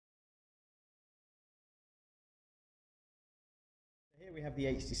Here we have the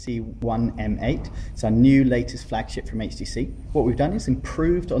HTC One M8. It's our new latest flagship from HTC. What we've done is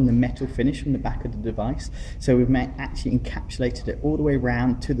improved on the metal finish on the back of the device. So we've actually encapsulated it all the way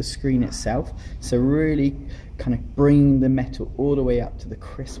around to the screen itself. So really kind of bringing the metal all the way up to the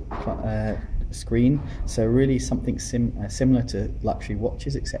crisp screen. So really something similar to luxury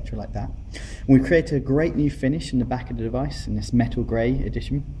watches, etc. like that. And we've created a great new finish in the back of the device in this metal grey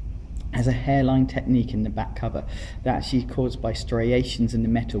edition. Has a hairline technique in the back cover that actually caused by striations in the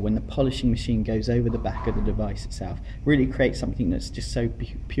metal when the polishing machine goes over the back of the device itself. Really creates something that's just so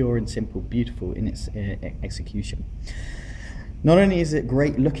pure and simple, beautiful in its execution. Not only is it a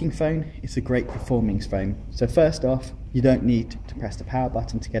great looking phone, it's a great performing phone. So first off, you don't need to press the power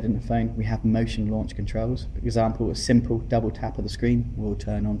button to get in the phone. We have motion launch controls. For example, a simple double tap of the screen will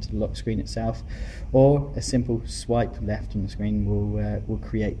turn on to the lock screen itself, or a simple swipe left on the screen will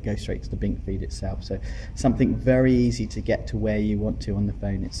go straight to the blink feed itself. So something very easy to get to where you want to on the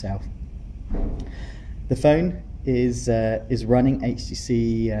phone itself. The phone is running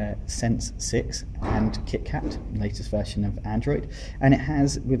HTC Sense 6 and KitKat, latest version of Android, and it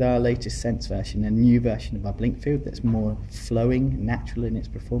has, with our latest Sense version, a new version of our blink field that's more flowing, natural in its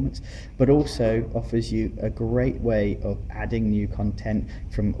performance, but also offers you a great way of adding new content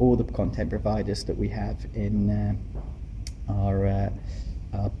from all the content providers that we have in our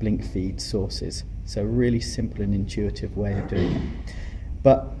blink feed sources. So a really simple and intuitive way of doing it.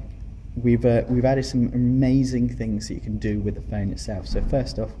 But we've added some amazing things that you can do with the phone itself. So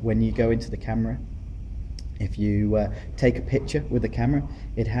first off, when you go into the camera, if you take a picture with the camera,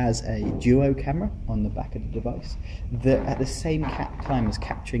 it has a duo camera on the back of the device that at the same time as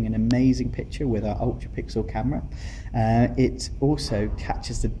capturing an amazing picture with our ultra pixel camera, it also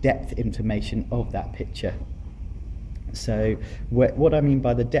captures the depth information of that picture. So what I mean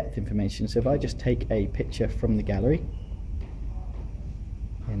by the depth information, so if I just take a picture from the gallery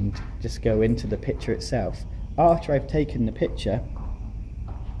and just go into the picture itself, after I've taken the picture,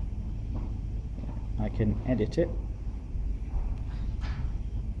 I can edit it.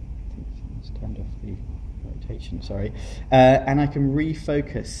 It's turned off the rotation, sorry. And I can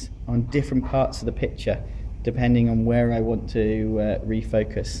refocus on different parts of the picture depending on where I want to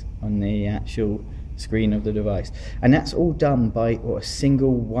refocus on the actual screen of the device, and that's all done by a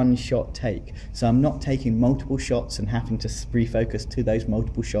single one-shot take. So I'm not taking multiple shots and having to refocus to those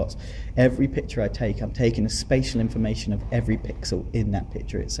multiple shots. Every picture I take, I'm taking the spatial information of every pixel in that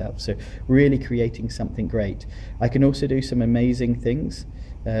picture itself, so really creating something great. I can also do some amazing things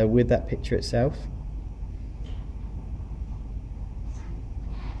with that picture itself.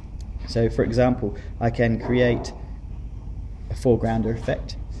 So for example, I can create a foregrounder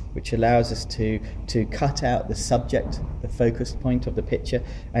effect, which allows us to cut out the subject, the focus point of the picture,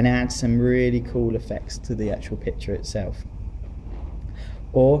 and add some really cool effects to the actual picture itself.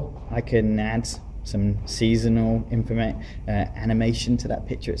 Or I can add some seasonal animation to that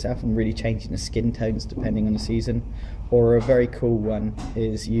picture itself and really changing the skin tones depending on the season. Or a very cool one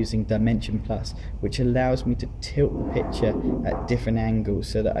is using Dimension Plus, which allows me to tilt the picture at different angles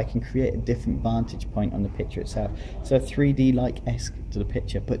so that I can create a different vantage point on the picture itself. So a 3D-like-esque to the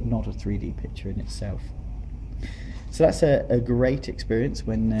picture, but not a 3D picture in itself. So that's a great experience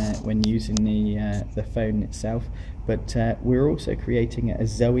when using the phone itself. But we're also creating a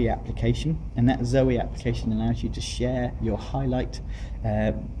Zoe application, and that Zoe application allows you to share your highlight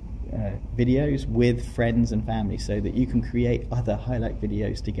videos with friends and family, so that you can create other highlight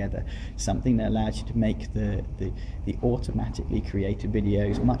videos together. Something that allows you to make the automatically created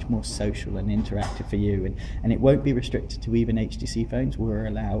videos much more social and interactive for you, and it won't be restricted to even HTC phones. We'll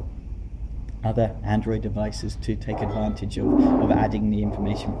allow other Android devices to take advantage of adding the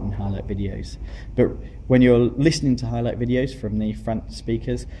information from highlight videos. But when you're listening to highlight videos from the front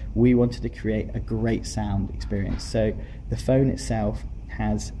speakers, we wanted to create a great sound experience. So the phone itself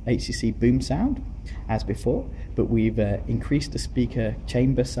has HTC boom sound as before, but we've increased the speaker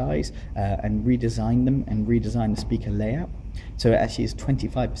chamber size and redesigned them and redesigned the speaker layout, so it actually is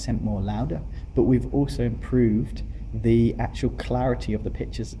 25% more louder. But we've also improved the actual clarity of the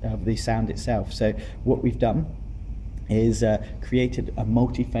pictures of the sound itself. So what we've done is created a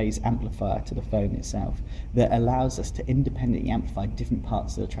multi-phase amplifier to the phone itself that allows us to independently amplify different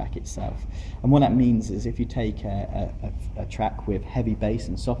parts of the track itself. And what that means is if you take a track with heavy bass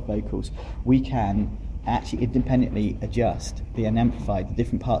and soft vocals, we can actually independently adjust and amplify the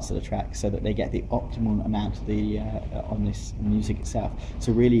different parts of the track so that they get the optimal amount of the on this music itself.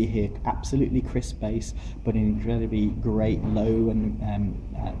 So really you hear absolutely crisp bass, but an incredibly great low and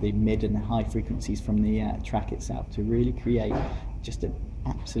the mid and high frequencies from the track itself to really create just a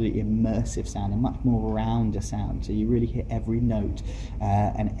absolutely immersive sound, a much more rounder sound, so you really hear every note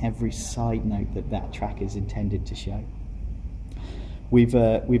and every side note that track is intended to show. We've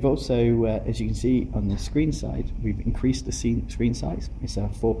also, as you can see on the screen side, we've increased the screen size. It's a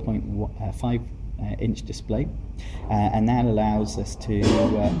 4.5 inch display, and that allows us to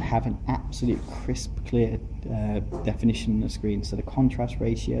have an absolute crisp, clear definition on the screen. So the contrast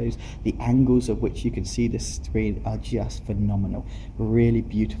ratios, the angles of which you can see the screen are just phenomenal, really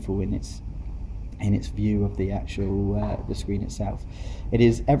beautiful in its view of the actual the screen itself. It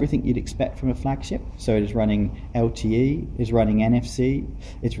is everything you'd expect from a flagship. So it is running LTE, is running NFC,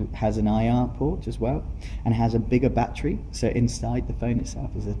 it has an IR port as well, and has a bigger battery. So inside the phone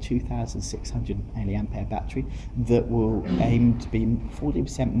itself is a 2,600 milliampere battery that will aim to be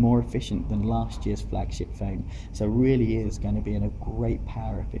 40% more efficient than last year's flagship phone. So really is going to be a great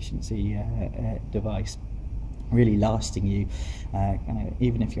power efficiency device, really lasting you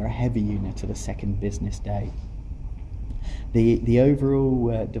even if you're a heavy user to the second business day. The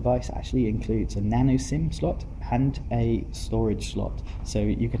overall device actually includes a nano SIM slot and a storage slot, so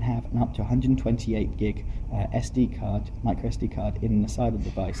you can have an up to 128 gig SD card, micro SD card in the side of the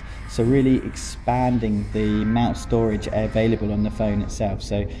device, so really expanding the amount of storage available on the phone itself.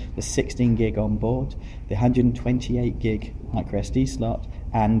 So the 16 gig on board, the 128 gig micro SD slot,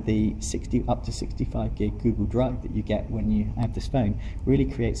 and the up to 65 gig Google Drive that you get when you have this phone really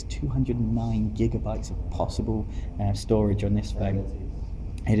creates 209 gigabytes of possible storage on this phone.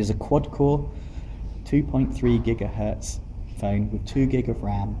 It is a quad-core 2.3 gigahertz phone with 2 gig of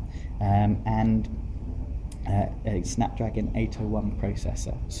RAM and a Snapdragon 801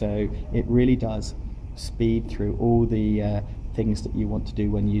 processor. So it really does speed through all the things that you want to do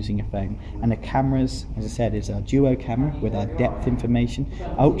when using a phone. And the cameras, as I said, is our duo camera with our depth information,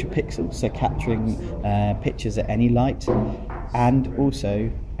 ultra pixels, so capturing pictures at any light, and also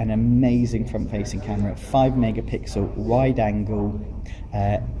an amazing front facing camera, 5 megapixel wide angle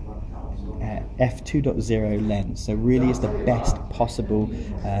f2.0 lens, so really is the best possible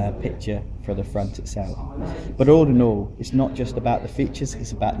picture for the front itself. But all in all, it's not just about the features,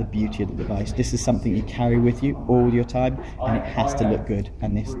 it's about the beauty of the device. This is something you carry with you all your time, and it has to look good,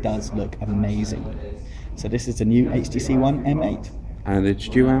 and this does look amazing. So this is the new HTC One M8. And it's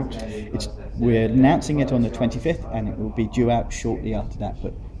due out? We're announcing it on the 25th, and it will be due out shortly after that,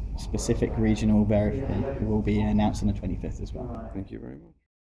 but specific regional verification will be announced on the 25th as well. Thank you very much.